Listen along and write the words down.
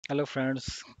Hello friends,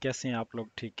 कैसे हैं आप लोग?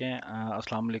 ठीक हैं?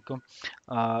 अस्सलाम वालेकुम।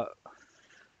 अ,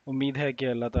 उम्मीद है कि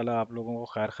अल्लाह ताला आप लोगों को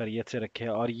खैर खैरियत से रखे।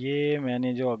 और ये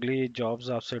मैंने जो अगली जॉब्स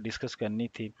आपसे डिस्कस करनी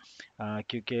थी,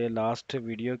 क्योंकि लास्ट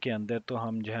वीडियो के अंदर तो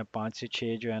हम जो है 5 से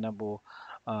 6 जो है ना वो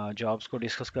जॉब्स को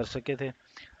डिस्कस कर सके थे।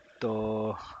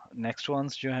 तो नेक्स्ट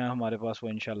वंस जो है हमारे पास वो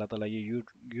इंशाल्लाह ताला ये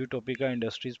यूटोपिका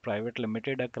इंडस्ट्रीज़ प्राइवेट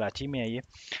लिमिटेड है, कराची में है ये।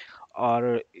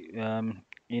 और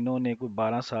इन्होंने कोई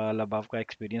 12 साल अबव का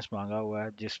एक्सपीरियंस मांगा हुआ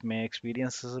है, जिसमें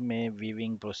एक्सपीरियंस में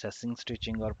वीविंग, प्रोसेसिंग,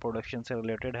 स्टिचिंग और प्रोडक्शन से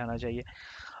रिलेटेड रहना चाहिए।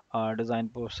 Design,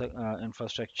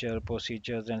 infrastructure,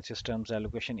 procedures and systems,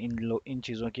 allocation, इन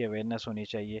चीज़ों की अवेयरनेस होनी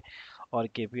चाहिए और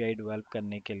केपीआई डेवलप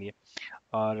करने के लिए।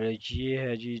 और ये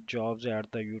है जी jobs at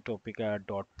the यूटोपिका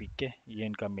dot P के, ये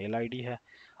इनका मेल आईडी है।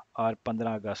 और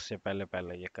 15 अगस्त से पहले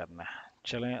पहले ये करना है।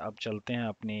 चलें अब चलते हैं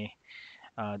अपनी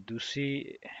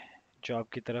दूसरी जॉब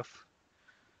की तरफ।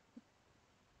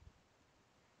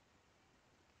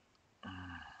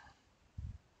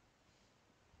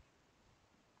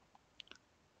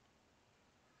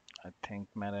 आई थिंक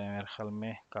मेरे ख्याल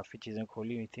में काफ़ी चीज़ें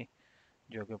खोली हुई थी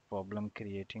जो कि प्रॉब्लम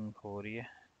क्रिएटिंग हो रही है।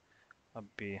 अब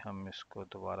भी हम इसको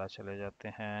दोबारा चले जाते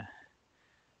हैं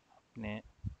अपने।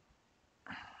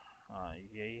 हाँ,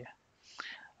 यही है।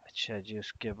 अच्छा जी,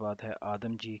 उसके बाद है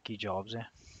आदम जी की जॉब्स हैं।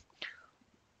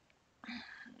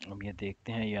 अब ये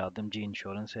देखते हैं, ये आदम जी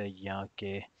इंश्योरेंस है यहाँ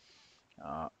के।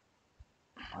 आ,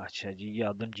 अच्छा जी, ये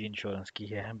आदम जी इंश्योरेंस की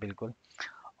है बिल्कुल।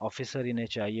 ऑफिसर इन्हें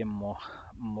चाहिए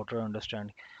मोटर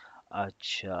अंडरस्टैंड।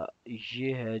 अच्छा,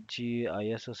 ये है जी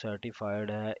आईएसओ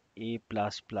सर्टिफाइड है, A++।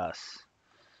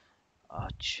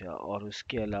 अच्छा, और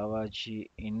उसके अलावा जी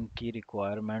इनकी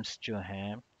रिक्वायरमेंट्स जो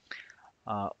हैं,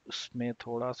 उसमें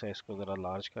थोड़ा सा इसको ज़रा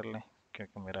लार्ज कर लें,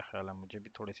 क्योंकि मेरा ख्याल है मुझे भी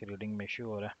थोड़ी सी रीडिंग में इशू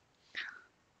हो रहा है।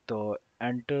 तो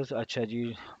एंटर्स, अच्छा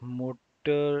जी,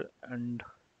 मोटर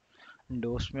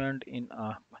एंडोर्समेंट इन।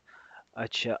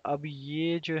 अच्छा, अब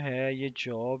ये जो है ये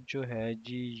जॉब जो है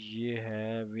जी, ये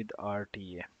है विद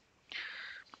आरटीए।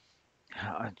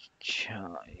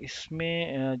 अच्छा,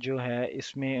 इसमें जो है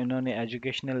इसमें इन्होंने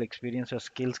एजुकेशनल एक्सपीरियंस और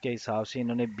स्किल्स के हिसाब से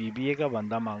इन्होंने बीबीए का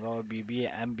बंदा मांगा, और बीबीए,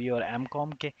 एमबीए और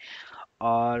एमकॉम के।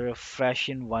 और फ्रेश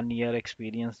इन 1 ईयर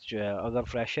एक्सपीरियंस जो है, अगर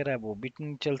फ्रेशर है वो भी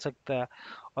चल सकता है,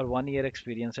 और 1 ईयर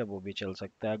एक्सपीरियंस है वो भी चल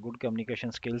सकता है। गुड कम्युनिकेशन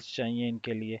स्किल्स चाहिए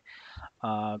इनके लिए।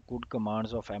 Good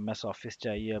commands of MS office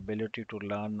चाहिए। Ability to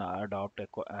learn adopt.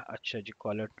 अच्छा जी,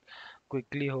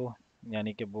 क्विकली हो,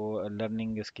 यानी कि वो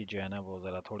लर्निंग इसकी जो है ना वो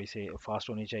ज़रा थोड़ी सी फास्ट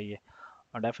होनी चाहिए।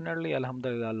 और डेफिनेटली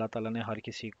अल्हम्दुलिल्लाह अल्लाह ताला ने हर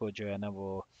किसी को जो है ना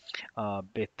वो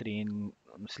बेहतरीन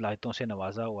सलाहियतों से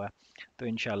नवाजा हुआ है। तो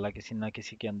इंशाल्लाह किसी ना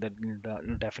किसी के अंदर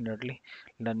डेफिनेटली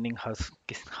लर्निंग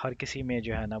हर किसी में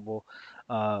जो है ना वो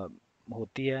आ,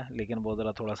 होती है, लेकिन वो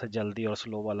ज़रा थोड़ा सा जल्दी और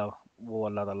स्लो वाला वो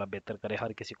अल्लाह ताला बेहतर करे,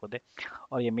 हर किसी को दे।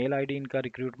 और ये मेल आईडी इनका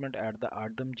recruitment at the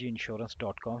Adam ji insurance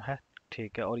dot com है।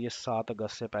 ठीक है, और ये 7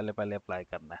 अगस्त से पहले पहले अप्लाई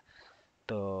करना है।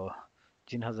 तो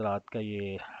जिन हजरात का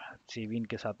ये सीवी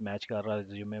इनके साथ मैच कर रहा है,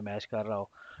 रिज्यूमे मैच कर रहा हो,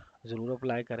 ज़रूर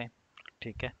अप्लाई करें।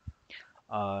 ठीक है।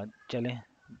 चलें,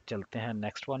 चलते हैं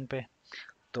नेक्स्ट वन पे।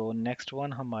 तो नेक्स्ट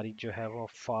वन हमारी जो है वो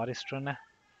फार ईस्टर्न है।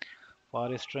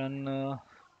 फार ईस्टर्न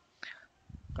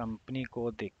कंपनी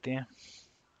को देखते हैं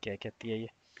क्या कहती है ये।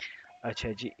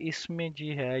 अच्छा जी, इसमें जी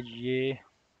है ये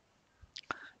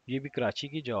भी कराची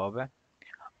की जॉब है।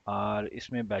 और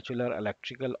इसमें बैचलर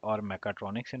इलेक्ट्रिकल और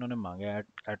मैकाट्रॉनिक्स इन्होंने मांगा है।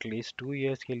 एटलीस्ट 2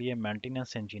 इयर्स के लिए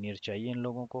मेंटेनेंस इंजीनियर चाहिए इन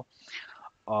लोगों को।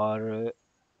 और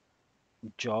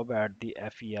जॉब एट दी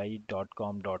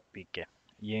fei.com.pk,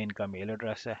 ये इनका मेल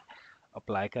एड्रेस है।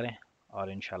 अप्लाई करें,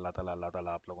 और इंशाल्लाह ताला अल्लाह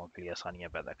ताला आप लोगों के लिए आसानियाँ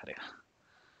पैदा करेगा।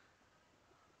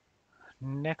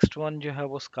 नेक्स्ट वन जो है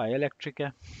वो स्काई इलेक्ट्रिक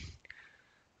है।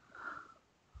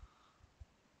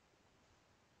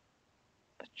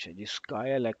 अच्छा जी,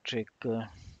 स्काई इलेक्ट्रिक,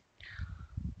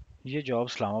 ये जॉब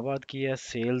इस्लामाबाद की है।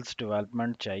 सेल्स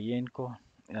डेवलपमेंट चाहिए इनको।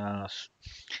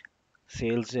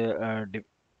 सेल्स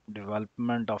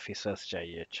डेवलपमेंट ऑफिसर्स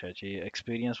चाहिए। अच्छा जी,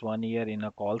 experience 1 year in a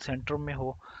call centre में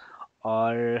हो।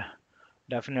 और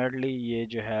डेफिनेटली ये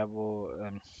जो है वो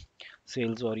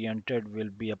sales oriented will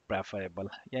be a preferable,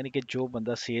 यानी कि जो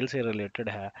बंदा सेल से रिलेटेड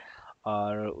है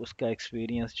और उसका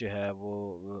एक्सपीरियंस जो है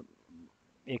वो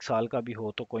 1 साल का भी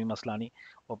हो तो कोई मसला नहीं,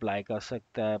 वो अप्लाई कर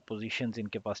सकता है। पोजीशंस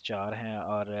इनके पास 4 हैं,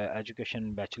 और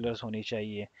एजुकेशन बैचलर्स होनी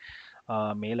चाहिए।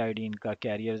 मेल आईडी इनका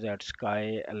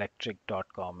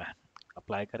careers@skyelectric.com है।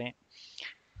 अप्लाई करें,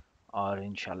 और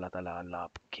इंशाल्लाह ताला अल्लाह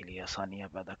आपके लिए आसानियाँ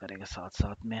पैदा करेगा साथ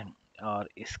साथ में। और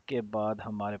इसके बाद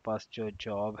हमारे पास जो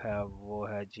जॉब है वो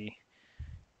है जी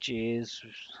चेज़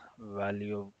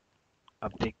वैल्यू।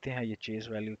 अब देखते हैं ये चेज़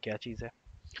वैल्यू क्या चीज़ है।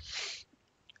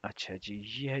 अच्छा जी,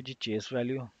 ये है जी चेज़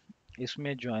वैल्यू।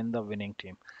 इसमें ज्वाइन द विनिंग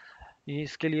टीम। یہ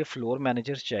اس کے لیے فلور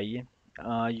مینیجر چاہیے.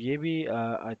 یہ بھی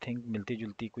آئی تھنک ملتی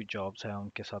جلتی کوئی جابس ہیں ان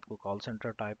کے ساتھ، کوئی کال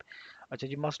سینٹر ٹائپ. اچھا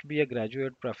جی، must be a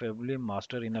graduate preferably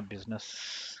master in a business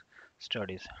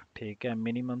studies. ٹھیک ہے،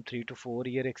 منیمم 3 to 4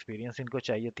 ایئر ایکسپیرینس ان کو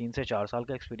چاہیے، 3 سے 4 سال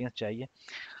کا ایکسپیرینس چاہیے.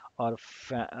 اور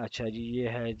اچھا جی یہ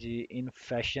ہے جی ان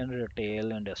فیشن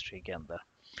ریٹیل انڈسٹری کے اندر.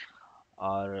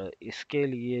 اور اس کے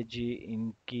لیے جی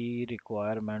ان کی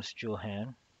ریکوائرمنٹس جو ہیں،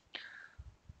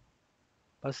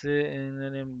 بس انہوں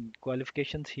نے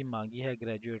کوالیفیکیشنس ہی مانگی ہے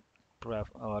گریجویٹ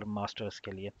اور ماسٹرز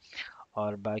کے لیے.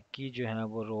 اور باقی جو ہیں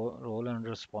وہ رول اینڈ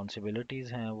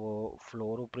رسپانسبلٹیز ہیں، وہ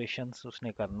فلور آپریشنس اس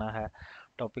نے کرنا ہے،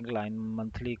 topic line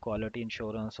monthly quality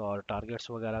insurance اور ٹارگیٹس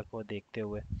وغیرہ کو دیکھتے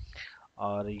ہوئے.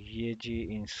 اور یہ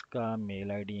جی اس کا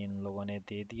میل آئی ڈی ان لوگوں نے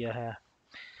دے دیا ہے،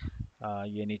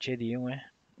 یہ نیچے دیے ہوئے ہیں.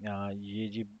 یہ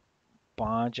جی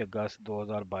 5 اگست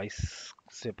 2022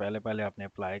 سے پہلے پہلے آپ نے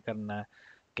اپلائی کرنا ہے،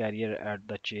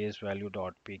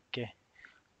 career@thechase.value.pk.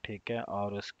 ٹھیک ہے،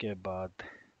 اور اس کے بعد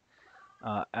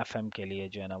ایف ایم کے لیے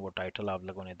جو ہے نا وہ ٹائٹل آپ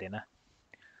لوگوں نے دینا ہے.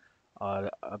 اور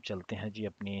اب چلتے ہیں جی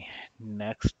اپنی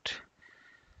نیکسٹ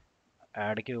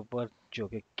ایڈ کے اوپر، جو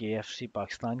کہ کے ایف سی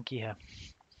پاکستان کی ہے.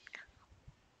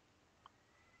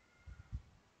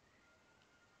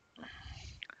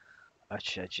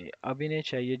 اچھا جی، اب انہیں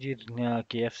چاہیے جی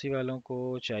کے ایف سی والوں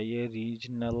کو چاہیے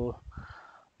ریجنل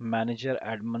مینیجر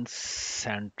ایڈمن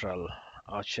سینٹرل.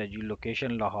 اچھا جی،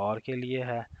 لوکیشن لاہور کے لیے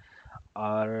ہے.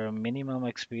 اور منیمم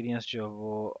ایکسپیرینس جو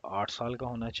وہ 8 سال کا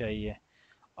ہونا چاہیے،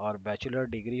 اور بیچلر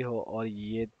ڈگری ہو. اور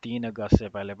یہ 3 اگست سے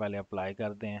پہلے پہلے اپلائی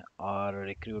کر دیں. اور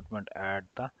ریکروٹمنٹ ایٹ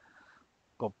دا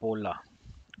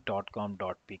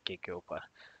copola.com.pk کے اوپر.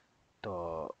 تو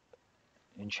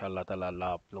ان شاء اللہ تعالیٰ اللہ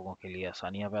آپ لوگوں کے لیے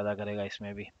آسانیاں پیدا کرے گا اس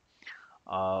میں بھی.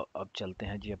 اب چلتے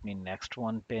ہیں جی اپنی نیکسٹ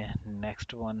ون پہ.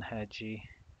 نیکسٹ ون ہے جی،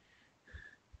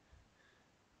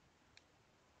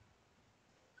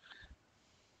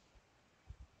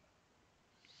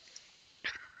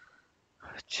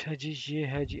 اچھا جی یہ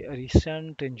ہے جی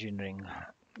recent engineering.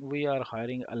 We are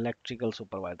hiring electrical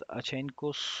supervisor. اچھا ان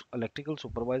کو الیکٹریکل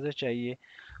سپروائزر چاہیے.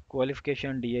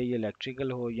 کوالیفیکیشن ڈی آئی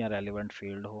الیکٹریکل ہو یا relevant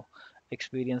field who.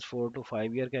 Experience 4 to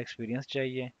 5 year کا ایکسپیرینس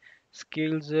چاہیے.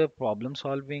 اسکلز پرابلم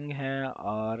سالونگ ہیں،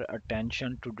 اور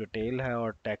اٹینشن ٹو ڈیٹیل ہے،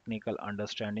 اور ٹیکنیکل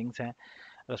انڈرسٹینڈنگس ہیں.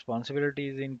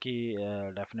 رسپانسبلٹیز ان کی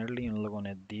ڈیفینیٹلی ان لوگوں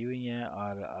نے دی ہوئی ہیں،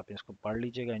 اور آپ اس کو پڑھ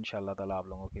لیجئے گا، انشاءاللہ تعالیٰ آپ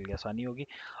لوگوں کے لیے آسانی ہوگی.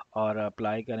 اور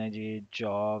اپلائی کریں جی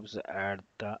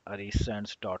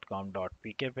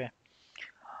jobs@therecents.com.pk پہ.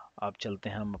 آپ چلتے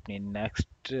ہیں ہم اپنی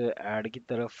نیکسٹ ایڈ کی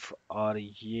طرف. اور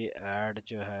یہ ایڈ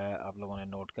جو ہے آپ لوگوں نے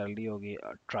نوٹ کر لی ہوگی،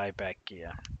 ٹرائی پیک کی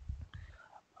ہے.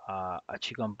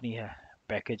 اچھی کمپنی ہے،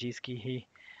 پیکیجز کی ہی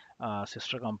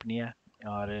سسٹر کمپنی ہے.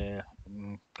 اور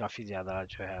کافی زیادہ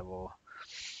جو ہے وہ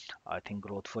آئی تھنک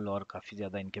گروتھ فل، اور کافی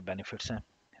زیادہ ان کے بینیفٹس ہیں.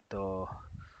 تو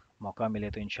موقع ملے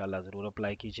تو انشاءاللہ ضرور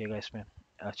اپلائی کیجیے گا اس میں.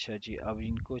 اچھا جی، اب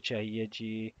ان کو چاہیے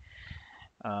جی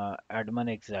ایڈمن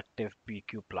ایگزیکٹو پی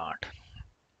کیو پلانٹ.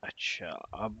 اچھا،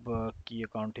 اب کی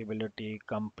اکاؤنٹیبلٹی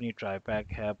کمپنی ٹرائی پیک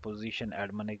ہے، پوزیشن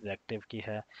ایڈمن ایگزیکٹو کی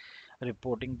ہے،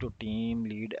 reporting to team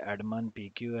lead admin پی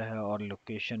کیو ہے، اور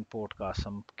لوکیشن پورٹ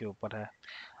قاسم کے اوپر ہے.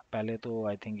 پہلے تو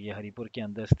آئی تھنک یہ ہری پور کے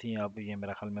اندر تھیں، اب یہ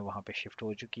میرا خیال میں وہاں پہ شفٹ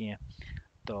ہو چکی ہیں.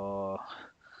 تو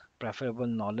پریفریبل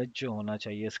نالج جو ہونا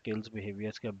چاہیے اسکلز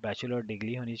بیہیویئرس کا، بیچلر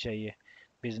ڈگری ہونی چاہیے.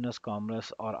 بزنس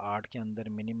کامرس اور آرٹ کے اندر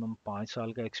منیمم 5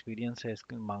 سال کا ایکسپیرینس ہے اس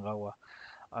کے مانگا ہوا.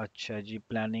 اچھا جی،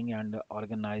 پلاننگ اینڈ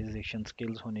آرگنائزیشن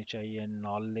سکلز ہونی چاہیے.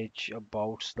 نالج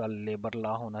اباؤٹس دا لیبر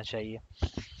لا ہونا چاہیے.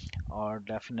 اور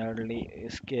ڈیفینیٹلی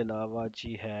اس کے علاوہ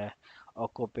جی ہے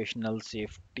occupational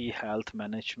safety, health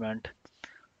management,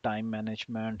 time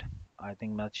management. I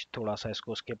think میں تھوڑا سا اس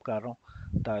کو اسکپ کر رہا ہوں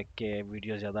تاکہ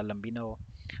ویڈیو زیادہ لمبی نہ ہو.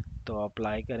 تو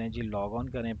اپلائی کریں جی، لاگ آن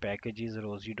کریں پیکیجز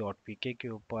rosie.pk کے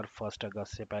اوپر 1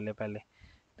 اگست سے پہلے پہلے.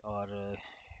 اور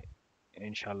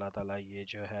ان شاء اللہ تعالیٰ یہ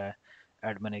جو ہے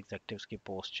ایڈمن ایگزیکٹوز کی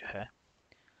پوسٹ جو ہے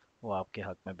وہ آپ کے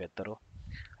حق میں بہتر ہو.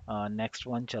 نیکسٹ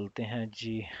ون چلتے ہیں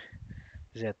جی،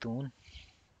 زیتون.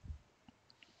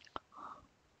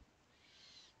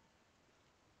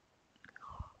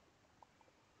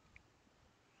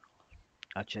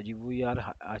 اچھا جی وہ یار،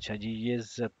 اچھا جی یہ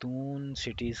زیتون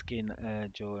سٹیز کی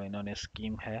جو انہوں نے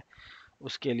اسکیم ہے،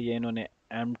 اس کے لیے انہوں نے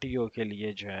ایم ٹی او کے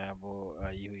لیے جو ہے وہ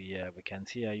آئی ہوئی ہے،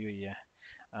 ویکینسی آئی ہوئی ہے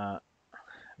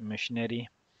مشنری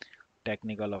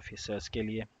ٹیکنیکل آفیسرس کے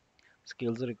لیے.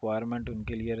 اسکلز ریکوائرمنٹ ان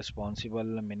کے لیے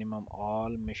responsible minimum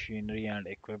all machinery and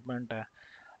equipment ہے.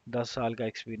 10 سال کا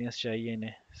ایکسپیرینس چاہیے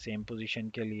انہیں سیم پوزیشن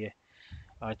کے لیے.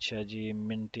 اچھا جی،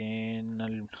 مینٹین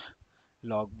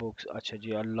لاگ بکس. اچھا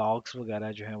جی، اور لاگس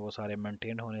وغیرہ جو ہیں وہ سارے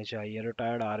مینٹین ہونے چاہیے.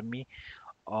 ریٹائرڈ آرمی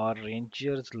اور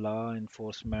rangers law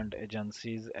enforcement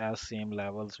agencies as same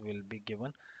levels will be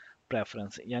given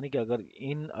preference, یعنی کہ اگر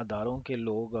ان اداروں کے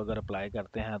لوگ اگر اپلائی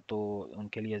کرتے ہیں تو ان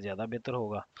کے لیے زیادہ بہتر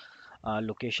ہوگا۔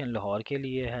 لوکیشن لاہور کے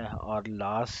لیے ہے اور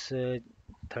لاسٹ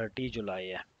 30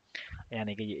 جولائی ہے،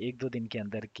 یعنی کہ یہ ایک دو دن کے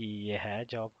اندر کی یہ ہے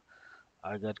جاب۔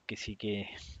 اگر کسی کے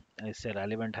اس سے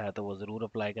ریلیونٹ ہے تو وہ ضرور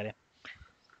اپلائی کرے۔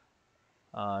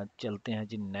 چلتے ہیں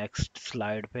جی نیکسٹ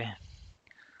سلائیڈ پہ۔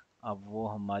 اب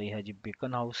وہ ہماری ہے جی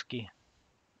بیکن ہاؤس کی۔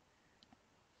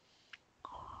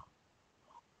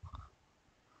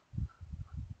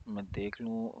 میں دیکھ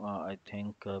لوں، آئی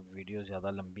تھنک ویڈیو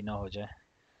زیادہ لمبی نہ ہو جائے،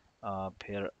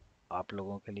 پھر آپ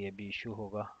لوگوں کے لیے بھی ایشو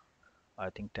ہوگا۔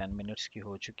 آئی تھنک 10 منٹس کی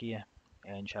ہو چکی ہے،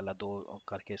 انشاءاللہ دو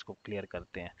کر کے اس کو کلیئر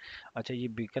کرتے ہیں۔ اچھا، یہ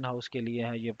بیکن ہاؤس کے لیے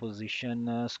ہے، یہ پوزیشن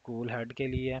اسکول ہیڈ کے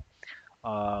لیے ہے،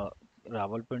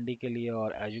 راول پنڈی کے لیے،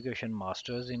 اور ایجوکیشن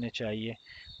ماسٹرز انہیں چاہیے،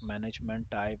 مینجمنٹ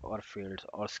ٹائپ اور فیلڈز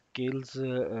اور سکلز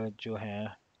جو ہیں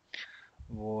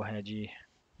وہ ہے جی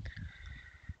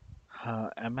ہاں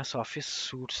ایم ایس آفس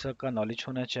سوٹس کا نالج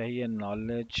ہونا چاہیے،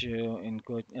 نالج ان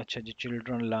کو۔ اچھا جی،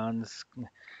 children learns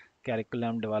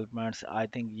curriculum developments, I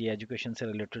think یہ ایجوکیشن سے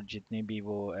ریلیٹڈ جتنی بھی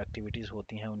وہ ایکٹیویٹیز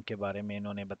ہوتی ہیں ان کے بارے میں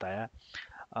انہوں نے بتایا۔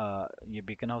 یہ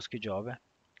بیکن ہاؤس کی جاب ہے،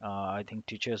 آئی تھنک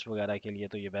ٹیچرس وغیرہ کے لیے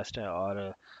تو یہ بیسٹ ہے،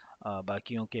 اور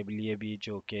باقیوں کے لیے بھی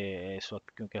جو کہ اس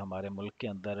وقت کیونکہ ہمارے ملک کے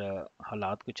اندر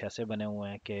حالات کچھ ایسے بنے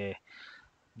ہوئے ہیں کہ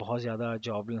بہت زیادہ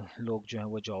جاب لوگ جو ہیں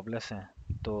وہ جاب لیس ہیں۔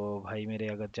 تو بھائی میرے،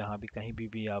 اگر جہاں بھی کہیں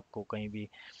بھی آپ کو کہیں بھی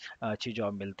اچھی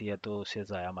جاب ملتی ہے تو اسے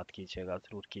ضائع مت کیجیے گا،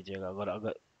 ضرور کیجیے گا۔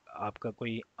 اگر آپ کا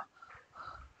کوئی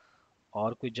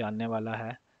اور کوئی جاننے والا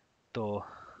ہے تو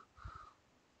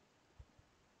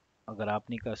اگر آپ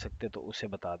نہیں کر سکتے تو اسے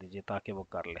بتا دیجیے تاکہ وہ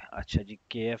کر لے۔ اچھا جی،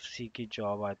 کے ایف سی کی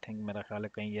جاب، آئی تھنک میرا خیال ہے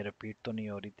کہیں یہ رپیٹ تو نہیں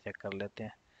ہو رہی، چیک کر لیتے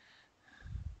ہیں۔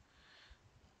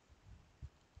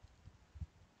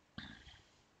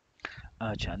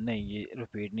 اچھا نہیں، یہ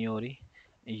رپیٹ نہیں ہو رہی،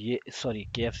 یہ سوری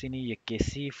کے ایف سی نہیں، یہ کے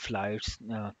سی فلائٹس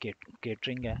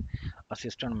کیٹرنگ ہے،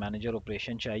 اسسٹنٹ مینیجر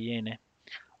آپریشن چاہیے انہیں،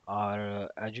 اور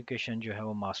ایجوکیشن جو ہے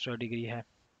وہ ماسٹر ڈگری ہے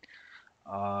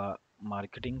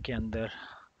مارکیٹنگ کے اندر،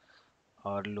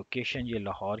 اور لوکیشن یہ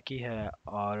لاہور کی ہے،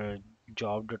 اور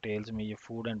جاب ڈیٹیلز میں یہ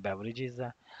فوڈ اینڈ بیوریجز ہے،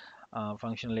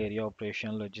 functional area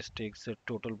operation logistics,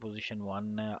 total position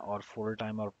 1 ہے، اور فل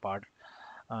ٹائم اور پارٹ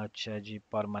اچھا جی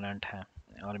پرماننٹ ہے،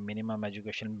 اور minimum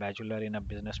education bachelor in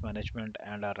business management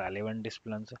and relevant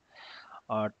disciplines,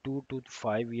 اور 2 to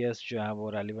 5 years جو ہے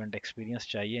وہ ریلیونٹ ایکسپیرینس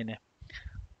چاہیے انہیں۔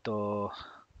 تو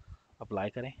اپلائی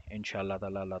کریں، انشاءاللہ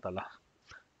تعالی اللہ تعالی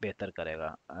بہتر کرے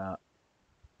گا۔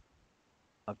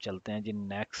 اب چلتے ہیں جی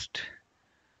نیکسٹ،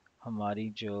 ہماری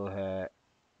جو ہے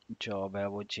جاب ہے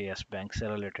وہ جے ایس بینک سے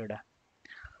ریلیٹڈ ہے،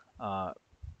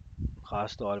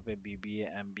 خاص طور پہ be be a,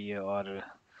 M B اے، اور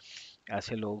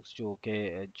ایسے لوگ جو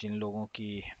کہ جن لوگوں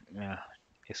کی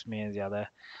اس میں زیادہ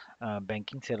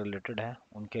بینکنگ سے ریلیٹڈ ہے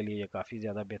ان کے لیے یہ کافی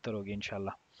زیادہ بہتر ہوگی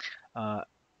انشاءاللہ۔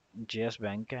 جے ایس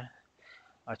بینک ہے۔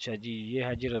 اچھا جی، یہ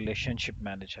ہے جی ریلیشن شپ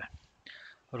مینیجر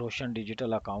روشن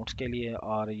ڈیجیٹل اکاؤنٹس کے لیے،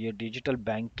 اور یہ ڈیجیٹل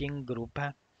بینکنگ گروپ ہے،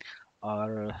 اور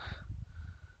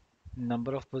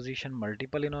نمبر آف پوزیشن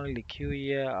ملٹیپل انہوں نے لکھی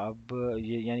ہوئی ہے۔ اب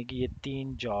یہ یعنی کہ یہ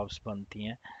 3 جابس بنتی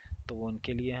ہیں تو وہ ان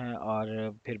کے لیے ہیں، اور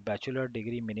پھر بیچلر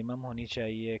ڈگری منیمم ہونی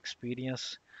چاہیے، ایکسپیرینس۔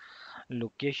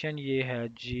 لوکیشن یہ ہے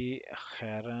جی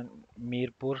خیرن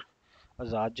میرپور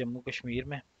آزاد جموں کشمیر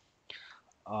میں،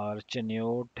 اور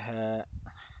چنیوٹ ہے،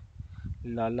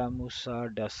 لالا موسا،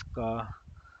 ڈسکا،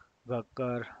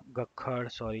 گکھڑ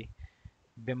سوری،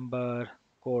 بمبر،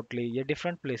 کوٹلی، یہ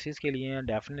ڈفرینٹ پلیسز کے لیے ہیں۔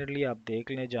 ڈیفینیٹلی آپ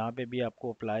دیکھ لیں جہاں پہ بھی آپ کو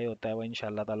اپلائی ہوتا ہے وہ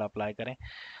انشاءاللہ تعالیٰ اپلائی کریں،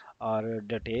 اور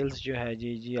ڈیٹیلز جو ہے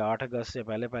جی 8 اگست سے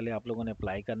پہلے پہلے آپ لوگوں نے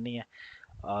اپلائی کرنی ہے،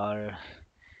 اور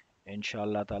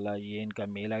انشاءاللہ تعالیٰ یہ ان کا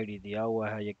میل آئی ڈی دیا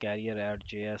ہوا ہے، یہ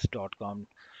career@js.com،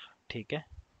 ٹھیک ہے،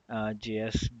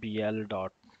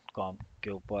 JSBL.com کے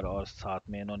اوپر، اور ساتھ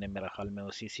میں انہوں نے میرا خیال میں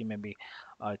وہ سی سی میں بھی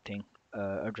آئی تھنک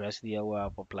ایڈریس دیا ہوا ہے،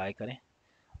 آپ اپلائی کریں،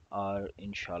 اور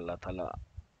انشاءاللہ تعالیٰ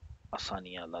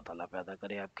آسانیاں اللہ تعالیٰ پیدا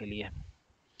کرے آپ کے لیے۔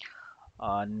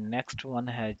 نیکسٹ ون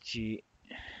ہے جی،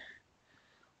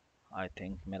 آئی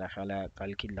تھنک میرا خیال ہے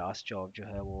کل کی لاسٹ جاب جو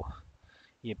ہے وہ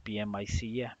یہ پی ایم آئی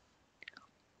سی ہے۔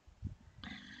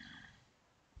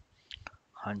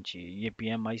 ہاں جی، یہ پی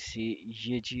ایم آئی سی،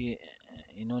 یہ جی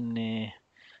انہوں نے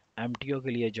ایم ٹی او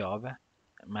کے لیے جاب ہے،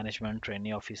 مینجمنٹ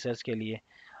ٹریننگ آفیسرز کے لیے،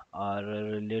 اور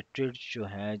ریلیٹڈ جو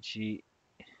ہے جی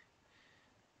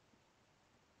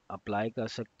اپلائی کر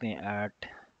سکتے ہیں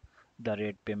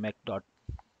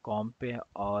 @paymek.com پہ،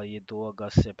 اور یہ 2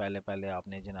 اگست سے پہلے پہلے آپ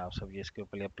نے جناب سب یہ اس کے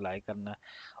اوپر اپلائی کرنا ہے۔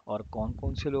 اور کون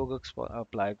کون سے لوگ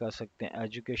اپلائی کر سکتے ہیں؟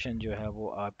 ایجوکیشن جو ہے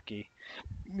وہ آپ کی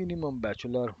minimum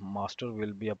bachelor, master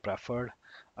will be a preferred,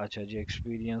 अच्छा जी,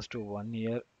 एक्सपीरियंस टू 1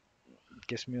 ईयर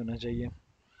किस में होना चाहिए?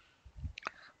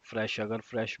 फ्रेश, अगर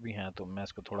फ्रेश भी हैं तो मैं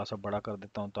इसको थोड़ा सा बड़ा कर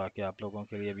देता हूँ ताकि आप लोगों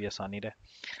के लिए भी आसानी रहे।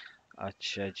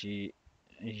 अच्छा जी,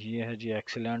 ये है जी,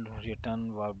 excellent return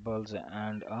verbals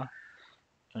and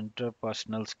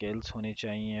interpersonal skills होनी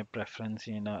चाहिए, प्रेफरेंस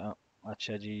इन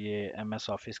अच्छा जी, ये एमएस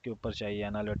ऑफिस के ऊपर चाहिए,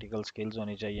 एनालिटिकल स्किल्स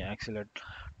होनी चाहिए, एक्सीलेंट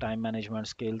टाइम मैनेजमेंट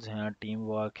स्किल्स हैं, टीम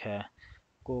वर्क है,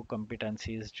 को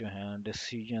कम्पिटेंसीज जो हैं,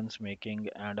 decisions making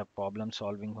and problem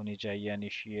solving होनी चाहिए,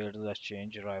 initiate the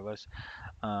change drivers,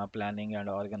 planning and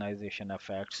organisation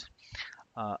effects.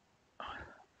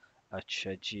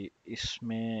 अच्छा जी,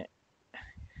 इसमें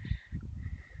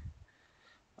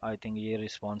आई थिंक ये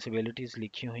रिस्पॉन्सिबिलिटीज़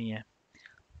लिखी हुई हैं,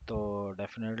 तो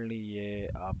डेफिनेटली ये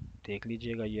आप देख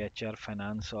लीजिएगा। ये एचआर,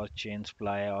 फाइनेंस और चेन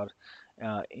सप्लाई और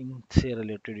इनसे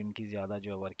रिलेटेड इनकी ज़्यादा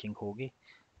जो वर्किंग होगी,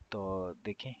 तो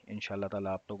देखें इंशाल्लाह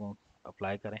ताला आप लोगों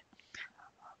अप्लाई करें।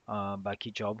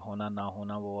 बाकी जॉब होना ना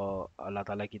होना वो अल्लाह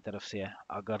ताला की तरफ से है,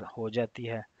 अगर हो जाती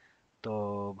है तो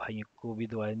भाई को भी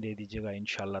दुआएं दे दीजिएगा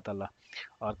इंशाल्लाह ताला।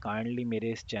 और काइंडली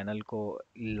मेरे इस चैनल को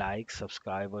लाइक,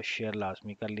 सब्सक्राइब और शेयर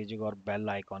लाजमी कर लीजिएगा, और बेल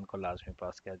आइकॉन को लाजमी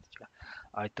प्रेस कर दीजिएगा।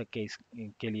 आज तक के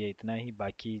इसके लिए इतना ही।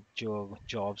 बाकी जो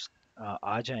जॉब्स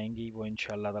आ जाएंगी वो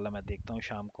इंशाल्लाह ताला मैं देखता हूँ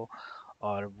शाम को,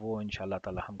 और वो इंशाल्लाह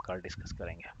ताला हम कल डिस्कस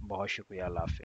करेंगे। बहुत शुक्रिया, अल्लाह हाफ़िज़।